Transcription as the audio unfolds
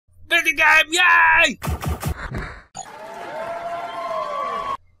the game! Yay!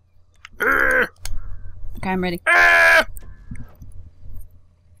 Okay, I'm ready.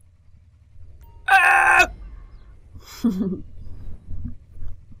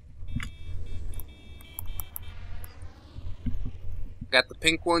 Got the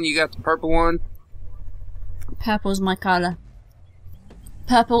pink one, you got the purple one. Purple's my color.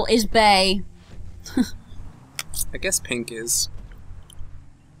 Purple is bae. I guess pink is.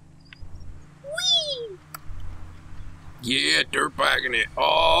 Whee! Yeah, dirt bagging it.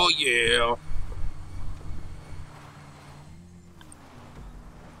 Oh yeah.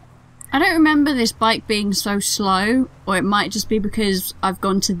 I don't remember this bike being so slow, or it might just be because I've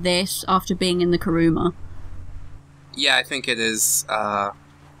gone to this after being in the Kuruma. Yeah, I think it is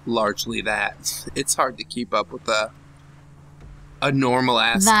largely that. It's hard to keep up with a normal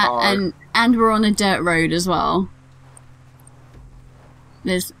ass car. And we're on a dirt road as well.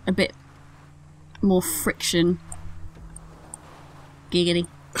 There's a bit more friction. Giggity.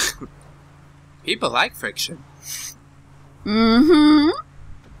 People like friction. Mm-hmm.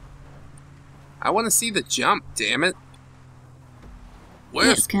 I want to see the jump, damn it.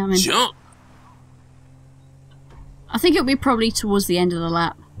 Where's the jump? I think it'll be probably towards the end of the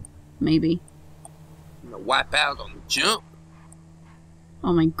lap. Maybe. I'm gonna wipe out on the jump.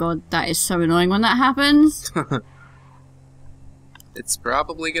 Oh my god, that is so annoying when that happens. It's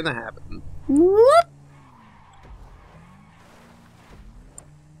probably gonna happen. Whoop!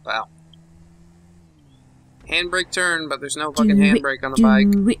 Wow. Handbrake turn, but there's no fucking handbrake on the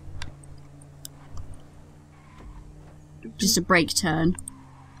bike. Just a brake turn.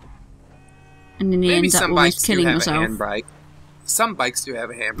 And then you Maybe end up some almost bikes killing do have yourself. a handbrake. Some bikes do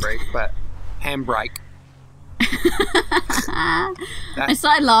have a handbrake, but handbrake. I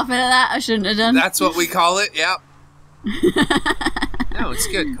started laughing at that. I shouldn't have done. That's what we call it. Yep. No, it's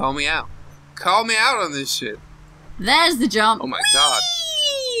good. Call me out. Call me out on this shit. There's the jump. Oh my god.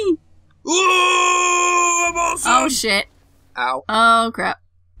 Ooh, I'm awesome. Oh shit. Ow. Oh crap.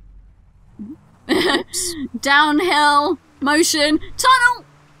 Downhill motion tunnel.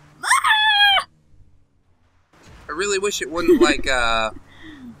 Ah! I really wish it wouldn't like go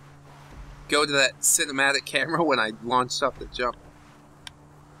to that cinematic camera when I launched off the jump.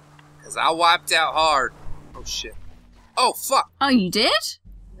 Cause I wiped out hard. Oh shit. Oh fuck. Oh, you did?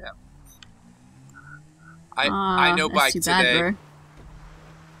 Yeah. I no bike today. Bad,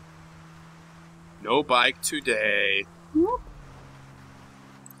 no bike today. Whoop.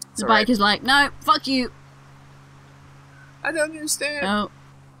 The Alright. bike is like, no, fuck you. I don't understand. Oh.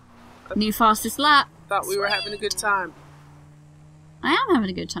 New fastest lap. Thought we were having a good time. I am having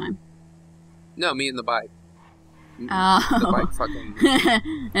a good time. No, me and the bike. Oh. The bike fucking...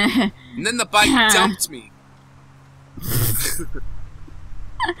 And then the bike dumped me.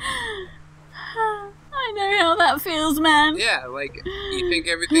 I know how that feels, man. Yeah, like, you think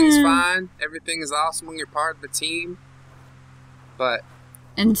everything's fine, everything is awesome when you're part of the team, but...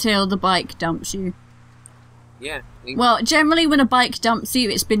 Until the bike dumps you. Yeah. Well, generally when a bike dumps you,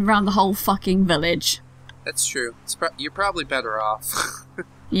 it's been around the whole fucking village. That's true. You're probably better off.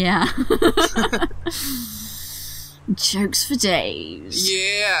 Yeah. Jokes for days.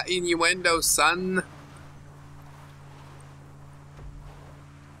 Yeah, innuendo, son.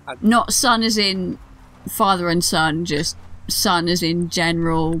 Not son as in father and son, just son as in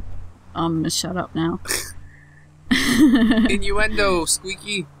general. I'm gonna shut up now. Innuendo,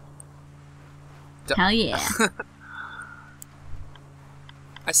 Squeaky. Hell yeah.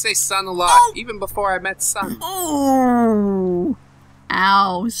 I say son a lot, even before I met son. Oh!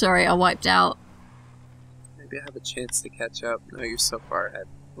 Ow, sorry, I wiped out. Maybe I have a chance to catch up. No, you're so far ahead.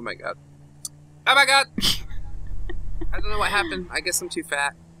 Oh my god. Oh my god! I don't know what happened. I guess I'm too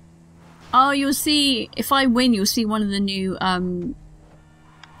fat. Oh, you'll see, if I win, you'll see one of the new,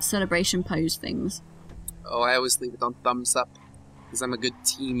 celebration pose things. Oh, I always leave it on thumbs up. Because I'm a good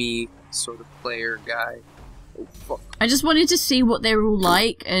teamy sort of player guy. Oh, fuck. I just wanted to see what they were all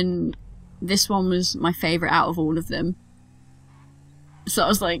like, and this one was my favourite out of all of them. So I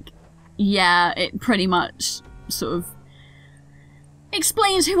was like, yeah, it pretty much sort of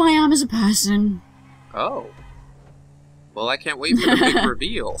explains who I am as a person. Oh. Well, I can't wait for the big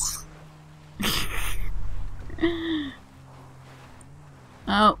reveal.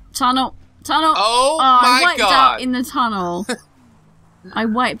 Oh, tunnel. Tunnel! Oh I my wiped god! out in the tunnel. I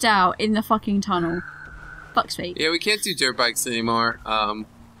wiped out in the fucking tunnel. Fuck's sake. Yeah, we can't do dirt bikes anymore.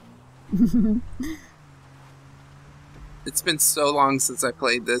 It's been so long since I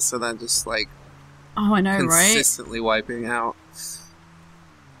played this, and I'm just like... Oh, I know, right? Consistently wiping out.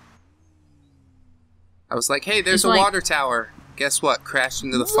 I was like, hey, there's It's a like- water tower. guess what? Crashed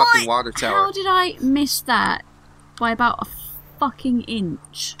into the fucking water tower. How did I miss that by about a fucking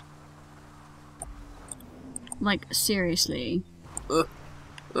inch? Like, seriously.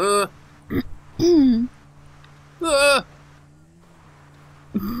 An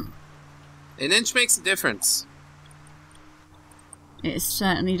inch makes a difference. It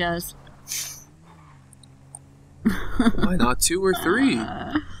certainly does. Why not 2 or 3?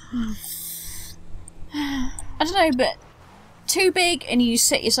 I don't know, but too big and you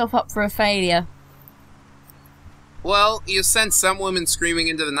set yourself up for a failure. Well, you send some women screaming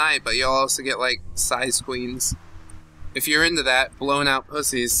into the night, but you'll also get, like, size queens. If you're into that, blown out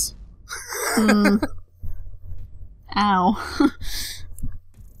pussies. Ow.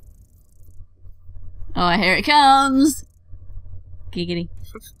 Oh, here it comes. Giggity.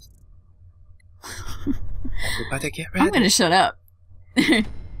 Everybody get ready. I'm gonna shut up.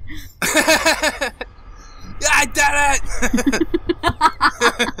 I did it!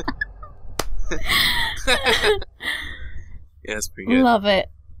 Yeah, that's pretty good. Love it.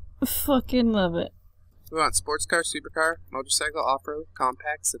 Fucking love it. We want sports car, supercar, motorcycle, off-road,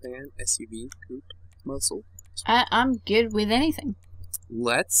 compact, sedan, SUV, coupe, muscle. I'm good with anything.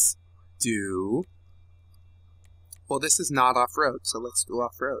 Let's do... Well, this is not off-road, so let's do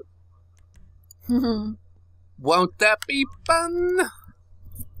off-road. Won't that be fun?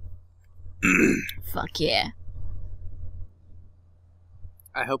 Fuck yeah.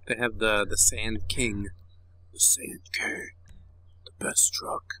 I hope to have the Sand King. The Sand King. The best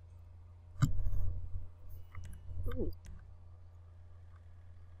truck. Ooh.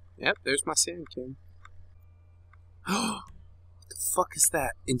 Yep, there's my Sand King. What the fuck is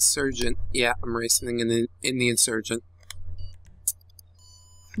that? Insurgent. Yeah, I'm racing in the Insurgent.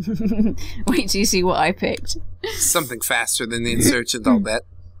 Wait till you see what I picked. Something faster than the Insurgent, I'll bet.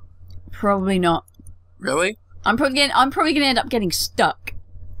 Probably not. Really? I'm probably gonna end up getting stuck.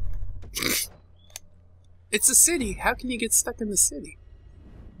 It's a city. How can you get stuck in the city?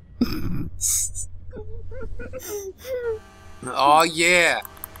 Oh yeah.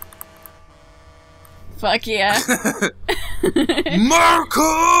 Fuck yeah.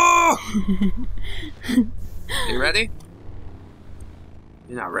 Marco! You ready?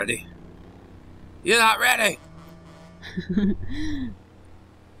 You're not ready. You're not ready.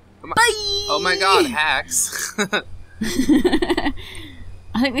 Oh my god, hacks.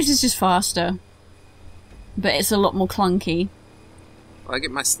 I think this is just faster. But it's a lot more clunky. Well, I get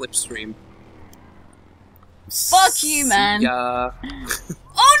my slipstream. Fuck you, man. Yeah.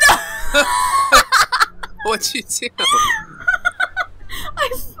 Oh no! What'd you do?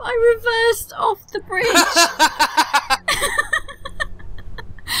 I reversed off the bridge.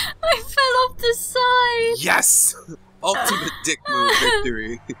 I fell off the side. Yes! Ultimate dick move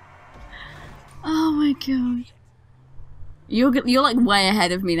victory. Oh my god. You're like way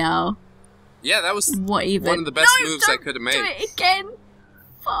ahead of me now. Yeah, that was what even? One of the best moves I could have made. Do it again.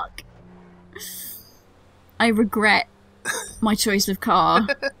 Fuck. I regret my choice of car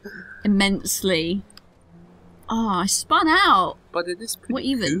immensely. Oh, I spun out. But it is pretty what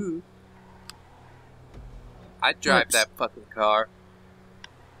even? Good. I'd drive that fucking car.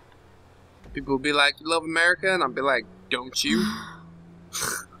 People would be like, "You love America?" And I'd be like, "Don't you?"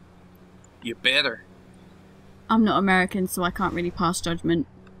 You better. I'm not American, so I can't really pass judgment.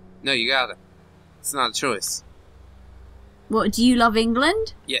 No, you gotta. It's not a choice. What, do you love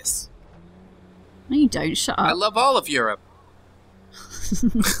England? Yes. No, you don't. Shut up. I love all of Europe.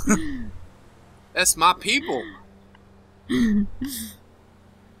 That's my people. Oh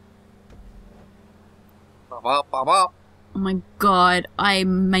my god, I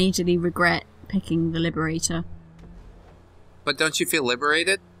majorly regret picking the Liberator. But don't you feel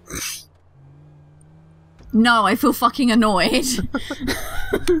liberated? No, I feel fucking annoyed.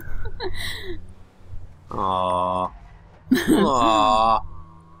 Aww. Aww.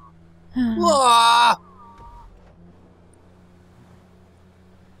 Aww.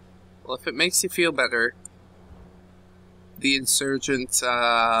 Well, if it makes you feel better, the Insurgent,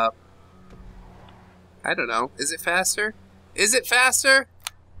 I don't know. Is it faster? Is it faster?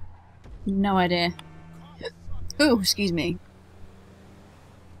 No idea. Ooh, excuse me.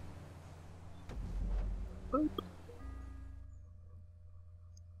 Boop.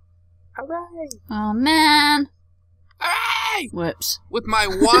 Hooray! Oh man! Hooray! Whoops. With my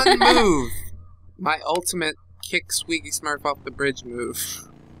one move, my ultimate kick SqueakySmurf off the bridge move.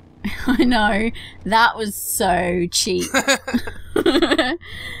 I know. That was so cheap. You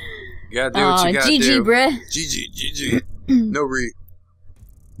gotta do what you gotta GG, do. bruh. GG. No re.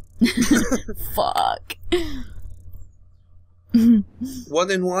 Fuck.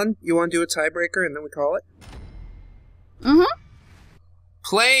 1-1. You want to do a tiebreaker and then we call it? Mm-hmm.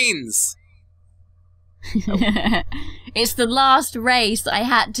 Planes! It's the last race. I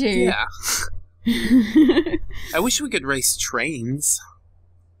had to. Yeah. I wish we could race trains.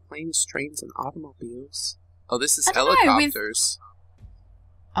 Planes, trains, and automobiles. Oh, this is helicopters.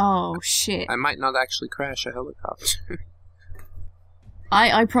 Oh, shit. I might not actually crash a helicopter.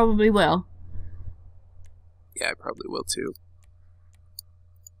 I probably will. Yeah, I probably will too.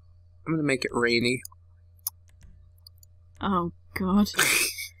 I'm gonna make it rainy. Oh, God.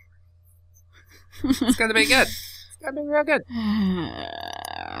 It's gonna be good. It's gonna be real good.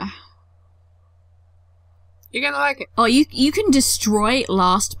 You're gonna like it. Oh, you can destroy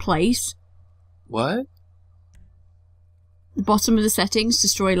last place. What? The bottom of the settings,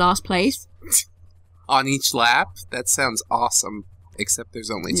 destroy last place. On each lap? That sounds awesome. Except there's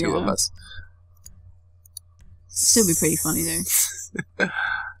only two of us. Still be pretty funny though.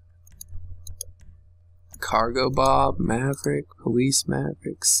 Cargo Bob, Maverick, Police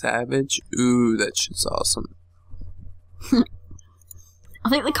Maverick, Savage. Ooh, that shit's awesome. I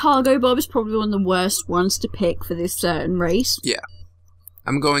think the Cargo Bob is probably one of the worst ones to pick for this certain race. Yeah.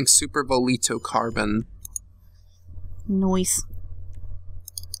 I'm going Super Volito Carbon. Nice.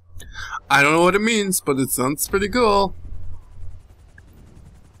 I don't know what it means, but it sounds pretty cool.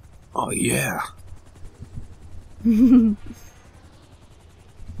 Oh, yeah.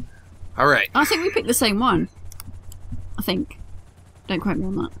 Alright. I think we picked the same one. I think. Don't quote me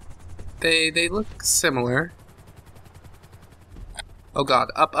on that. They look similar. Oh god,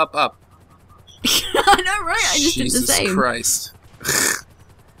 up, up, up. I know, right? I just Jesus did the same. Jesus Christ.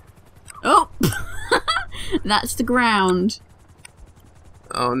 Oh! That's the ground.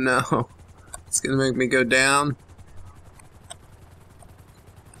 Oh no. It's gonna make me go down.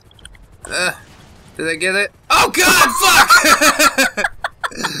 Did I get it? Oh god, fuck!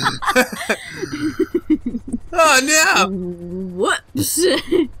 Oh no! Whoops!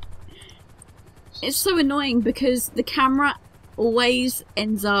 It's so annoying because the camera always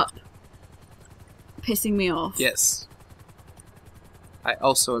ends up pissing me off. Yes. I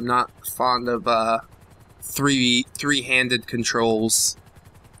also am not fond of three-handed controls.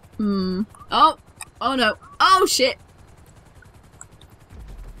 Oh! Oh no! Oh shit!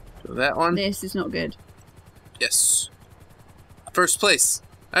 So that one? This is not good. Yes. First place.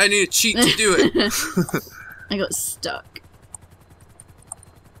 I need a cheat to do it. I got stuck.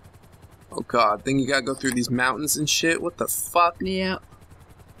 Oh god, then you gotta go through these mountains and shit? What the fuck? Yeah.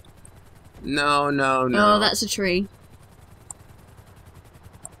 No, no, no. Oh, that's a tree.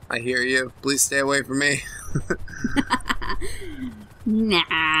 I hear you. Please stay away from me.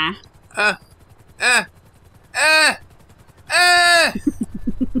 Nah.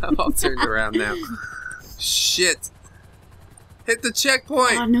 I'm all turned around now. Shit. Hit the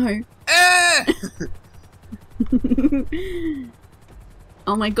checkpoint. Oh no.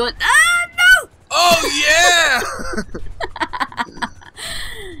 Oh my god. Ah, no! Oh yeah!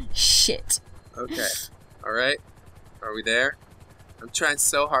 Shit. Okay. Alright. Are we there? I'm trying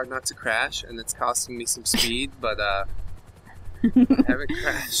so hard not to crash, and it's costing me some speed, but I haven't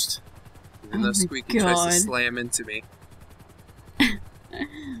crashed. Even though Squeaky tries to slam into me.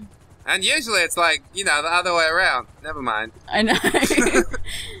 And usually it's like, you know, the other way around. Never mind. I know.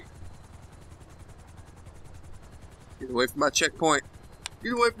 Get away from my checkpoint.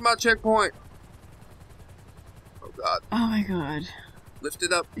 Get away from my checkpoint. Oh god. Oh my god. Lift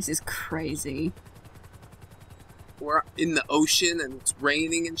it up. This is crazy. We're in the ocean and it's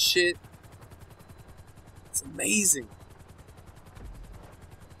raining and shit. It's amazing.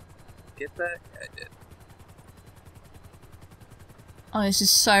 Get that? Yeah, I did. Oh, this is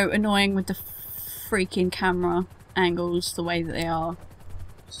so annoying with the freaking camera angles the way that they are.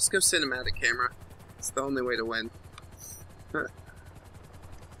 Just go cinematic camera. It's the only way to win.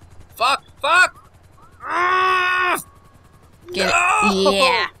 Fuck! Fuck! Ah! Get No! it?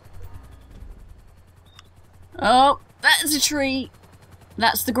 Yeah. Oh, that's a tree.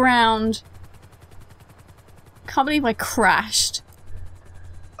 That's the ground. Can't believe I crashed.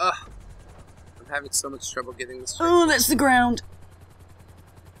 Ugh. I'm having so much trouble getting this straight. Oh, that's the ground.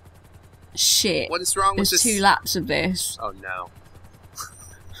 Shit. What is wrong with There's this? 2 laps of this. Oh no.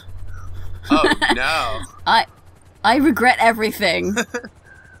 Oh no. I regret everything.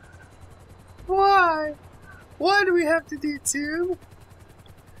 Why? Why do we have to do 2?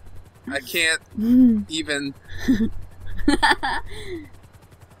 I can't even.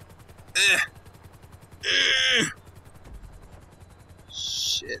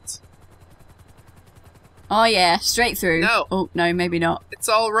 Shit. Oh yeah, straight through. No. Oh no, maybe not. It's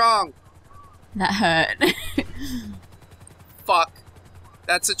all wrong. That hurt. Fuck.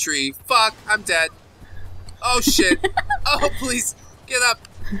 That's a tree. Fuck. I'm dead. Oh shit. Oh please. Get up!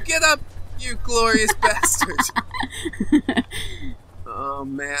 Get up, you glorious bastard! Oh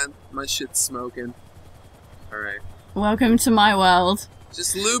man, my shit's smoking. Alright. Welcome to my world.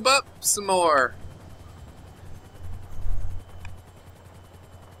 Just lube up some more.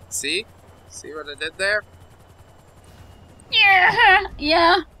 See? See what I did there? Yeah!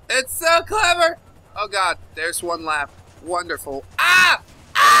 Yeah. It's so clever! Oh god, there's one lap. Wonderful. Ah!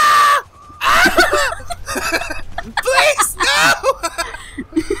 Ah! Ah! Please, no!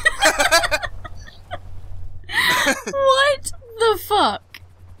 What the fuck?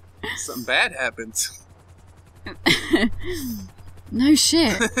 Something bad happened. No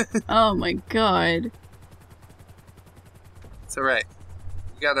shit. Oh my god. It's alright.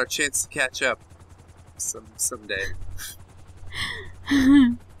 We got our chance to catch up. Someday.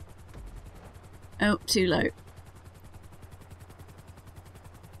 Oh, too low.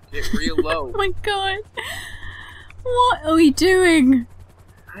 Get real low. Oh my god. What are we doing?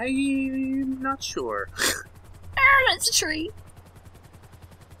 I'm not sure. Ah, that's a tree.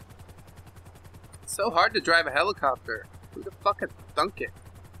 It's so hard to drive a helicopter. Who the fuck had thunk it?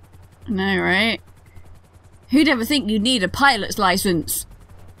 I know, right? Who'd ever think you'd need a pilot's license?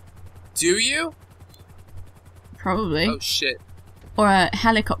 Do you? Probably. Oh shit. Or a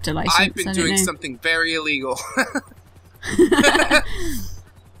helicopter license. I've been doing something very illegal.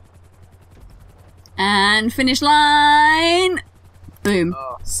 And finish line! Boom.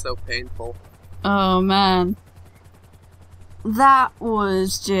 Oh, so painful. Oh man. That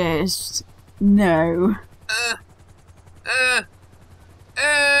was just... no. I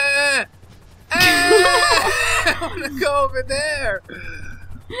want to go over there.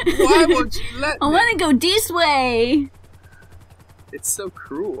 Why won't you let me? I want to go this way. It's so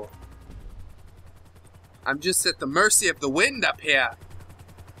cruel. I'm just at the mercy of the wind up here.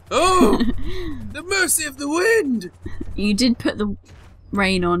 Oh! The mercy of the wind! You did put the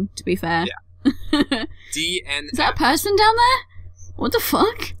rain on, to be fair. Yeah. DN. Is that a person down there? What the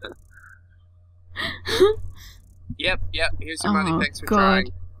fuck? Yep. Here's your money. Thanks for God.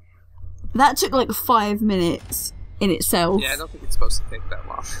 trying. That took like 5 minutes in itself. Yeah, I don't think it's supposed to take that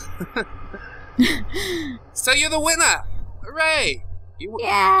long. So you're the winner! Hooray! You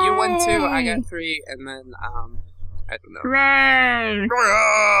won 2, I got 3, and then, I don't know. Hooray!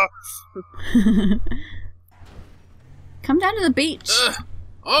 Come down to the beach.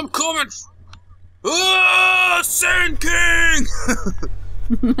 I'm coming! Sand King!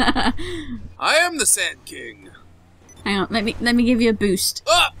 I am the Sand King. Hang on, let me give you a boost.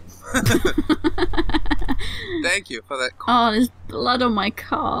 Thank you for that. Oh, there's blood on my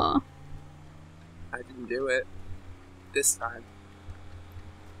car. I didn't do it. This time.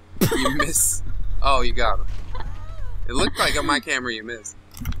 You miss. Oh, you got him. It looked like on my camera you missed.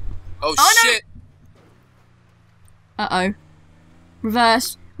 Oh shit! No. Uh-oh.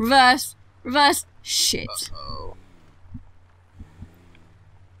 Reverse. Reverse. Reverse. Shit. Uh-oh.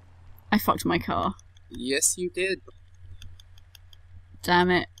 I fucked my car. Yes, you did.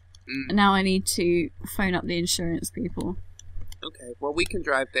 Damn it. Now I need to phone up the insurance people. Okay, well we can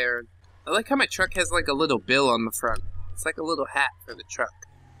drive there. I like how my truck has like a little bill on the front. It's like a little hat for the truck.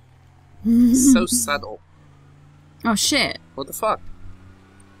 It's so subtle. Oh shit. What the fuck?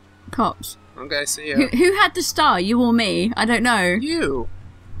 Cops. Okay, see ya. Who had the star? You or me? I don't know. You.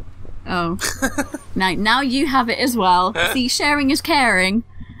 Oh. now you have it as well. See, sharing is caring.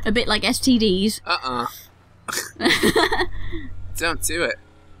 A bit like STDs. Don't do it.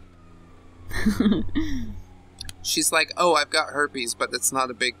 She's like, oh, I've got herpes, but it's not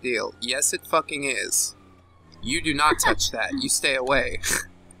a big deal. Yes, it fucking is. You do not touch that. You stay away.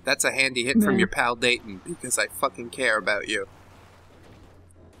 That's a handy hint from your pal Dayton, because I fucking care about you.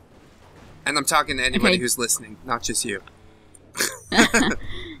 And I'm talking to anybody who's listening, not just you.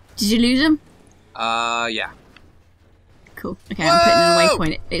 Did you lose him? Yeah. Cool. Okay, I'm putting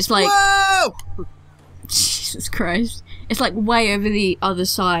an waypoint. It's like... Whoa! Jesus Christ. It's like way over the other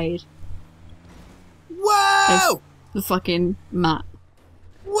side. Whoa! Of the fucking map.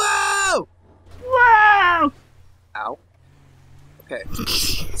 Whoa! Whoa! Ow. Okay.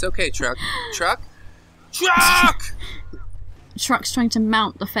 It's okay, truck. Truck? Truck! Truck's trying to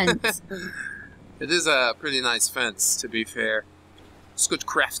mount the fence. It is a pretty nice fence, to be fair. It's good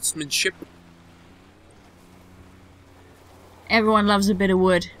craftsmanship. Everyone loves a bit of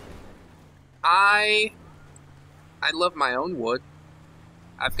wood. I love my own wood.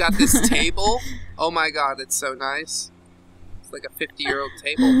 I've got this table. Oh my god, it's so nice. It's like a 50-year-old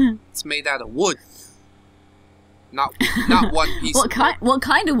table. It's made out of wood. Not one piece of wood. What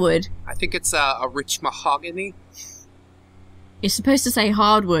kind of wood? I think it's a rich mahogany. You're supposed to say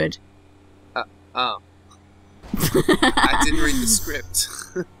hardwood. Oh. I didn't read the script.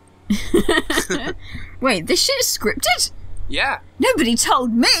 Wait, this shit is scripted? Yeah. Nobody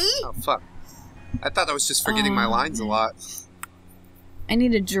told me! Oh, fuck. I thought I was just forgetting my lines a lot. I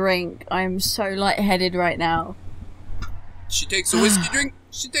need a drink. I'm so lightheaded right now. She takes a whiskey drink.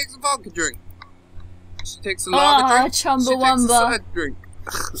 She takes a vodka drink. She takes a lager drink. She takes a side drink.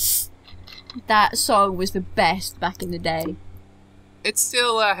 That song was the best back in the day. It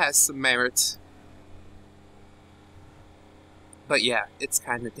still has some merit. But yeah, it's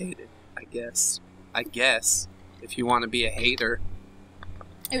kind of dated, I guess. If you want to be a hater.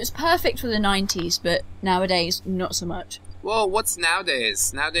 It was perfect for the 90s, but nowadays, not so much. Well, what's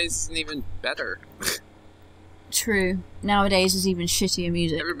nowadays? Nowadays isn't even better. True. Nowadays is even shittier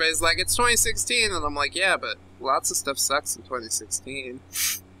music. Everybody's like, it's 2016, and I'm like, yeah, but lots of stuff sucks in 2016.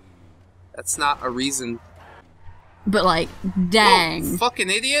 That's not a reason. But like, dang. Whoa, fucking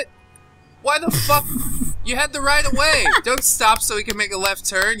idiot! Why the fuck? You had the right of way! Don't stop so we can make a left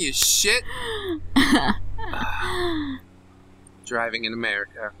turn, you shit! Driving in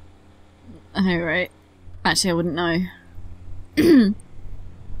America. I know, right? Actually, I wouldn't know.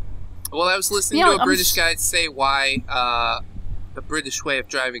 Well, I was listening to a British guy say why the British way of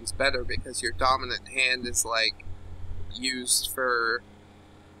driving is better, because your dominant hand is, like, used for...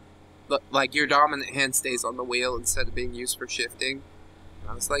 Like, your dominant hand stays on the wheel instead of being used for shifting.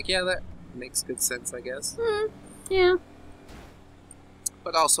 I was like, yeah, that makes good sense, I guess. Yeah.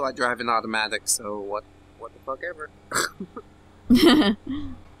 But also, I drive an automatic, so what the fuck ever.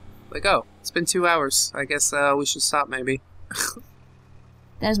 Like, oh, it's been 2 hours. I guess we should stop, maybe.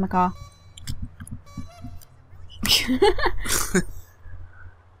 There's my car.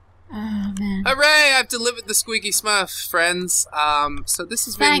 Oh, man. Hooray! I've delivered the SqueakySmurf, friends. So this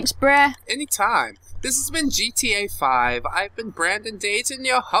has been... Thanks, bruh. Anytime. This has been GTA 5. I've been Brandon Dayton,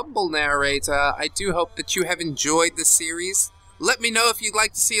 your humble narrator. I do hope that you have enjoyed the series. Let me know if you'd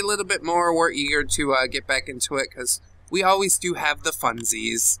like to see a little bit more. We're eager to get back into it, because we always do have the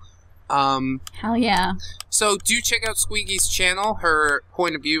funsies. Hell yeah. So do check out Squeaky's channel. Her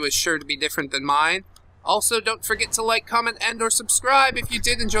point of view is sure to be different than mine. Also, don't forget to like, comment, and or subscribe if you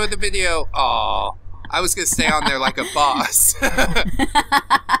did enjoy the video. Aww. I was going to stay on there like a boss.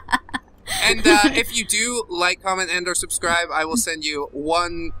 And if you do like, comment, and or subscribe, I will send you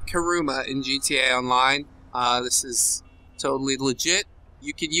 1 Kuruma in GTA Online. This is totally legit.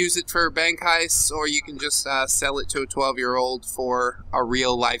 You can use it for bank heists, or you can just sell it to a 12-year-old for a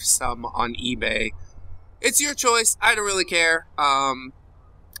real-life sum on eBay. It's your choice. I don't really care.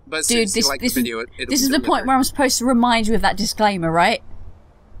 But dude, this is the point where I'm supposed to remind you of that disclaimer, right?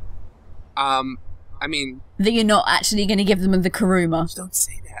 I mean... That you're not actually going to give them the Kuruma. Don't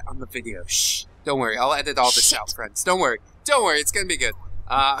say that on the video. Shh. Don't worry. I'll edit all this out, friends. Don't worry. Don't worry. It's going to be good.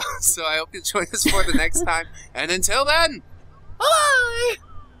 So I hope you join us for the next time. And until then... Bye!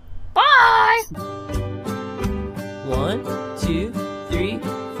 Bye! 1, 2, 3,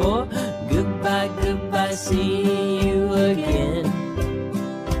 4. Goodbye, goodbye, see you again.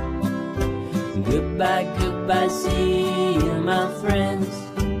 Goodbye, goodbye, see you, my friends.